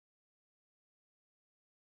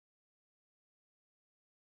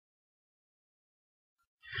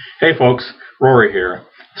Hey folks, Rory here.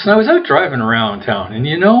 So I was out driving around town and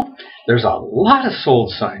there's a lot of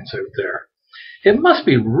sold signs out there. It must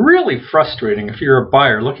be really frustrating if you're a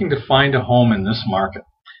buyer looking to find a home in this market.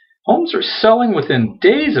 Homes are selling within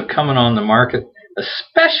days of coming on the market,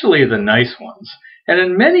 especially the nice ones, and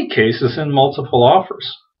in many cases in multiple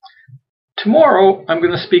offers. Tomorrow, I'm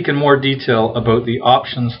going to speak in more detail about the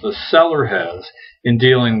options the seller has in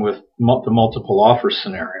dealing with the multiple offer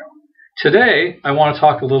scenario. Today, I want to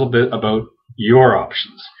talk a little bit about your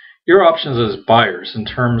options. Your options as buyers in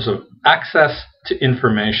terms of access to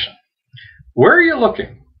information. Where are you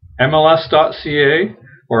looking? MLS.ca,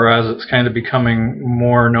 or as it's kind of becoming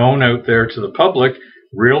more known out there to the public,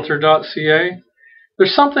 Realtor.ca?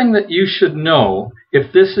 There's something that you should know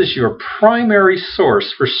if this is your primary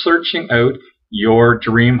source for searching out your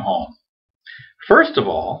dream home. First of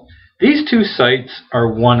all, these two sites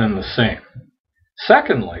are one and the same.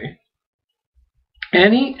 Secondly,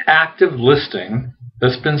 any active listing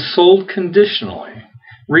that's been sold conditionally,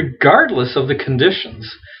 regardless of the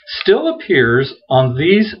conditions, still appears on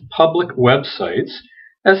these public websites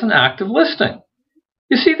as an active listing.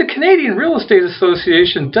 You see, the Canadian Real Estate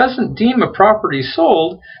Association doesn't deem a property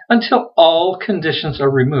sold until all conditions are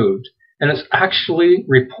removed and it's actually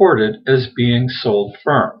reported as being sold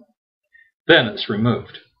firm. Then it's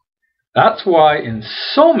removed. That's why in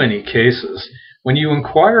so many cases, when you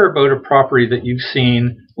inquire about a property that you've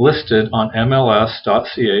seen listed on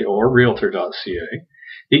MLS.ca or Realtor.ca,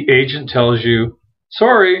 the agent tells you,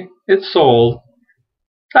 sorry, it's sold.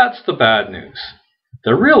 That's the bad news.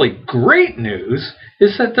 The really great news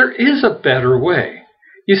is that there is a better way.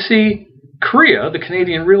 You see, CREA, the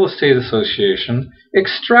Canadian Real Estate Association,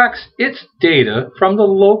 extracts its data from the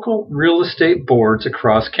local real estate boards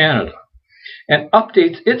across Canada and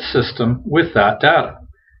updates its system with that data.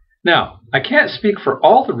 Now, I can't speak for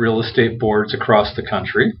all the real estate boards across the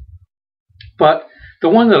country, but the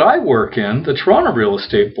one that I work in, the Toronto Real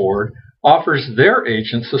Estate Board, offers their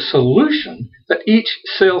agents a solution that each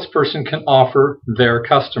salesperson can offer their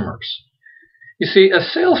customers. You see,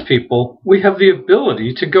 as salespeople, we have the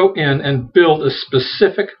ability to go in and build a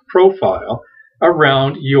specific profile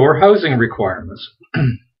around your housing requirements.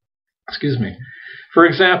 Excuse me. For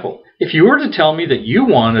example, if you were to tell me that you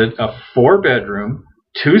wanted a 4-bedroom,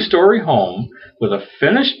 2-story home with a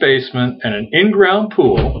finished basement and an in-ground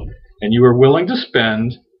pool, and you were willing to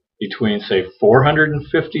spend between, say,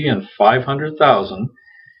 $450,000 and $500,000,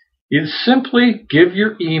 you'd simply give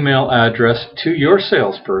your email address to your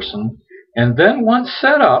salesperson, and then once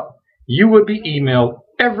set up, you would be emailed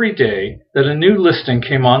every day that a new listing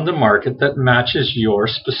came on the market that matches your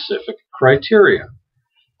specific criteria.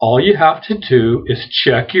 All you have to do is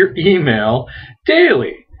check your email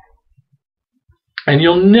daily, and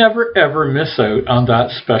you'll never ever miss out on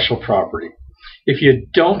that special property. If you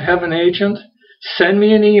don't have an agent, send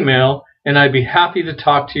me an email and I'd be happy to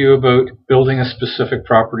talk to you about building a specific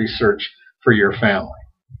property search for your family.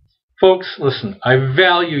 Folks, listen, I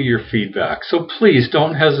value your feedback, so please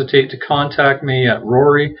don't hesitate to contact me at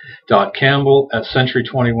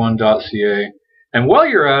rory.campbell@century21.ca. And while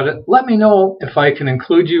you're at it, let me know if I can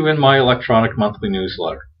include you in my electronic monthly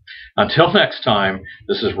newsletter. Until next time,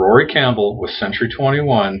 this is Rory Campbell with Century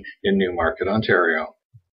 21 in Newmarket, Ontario.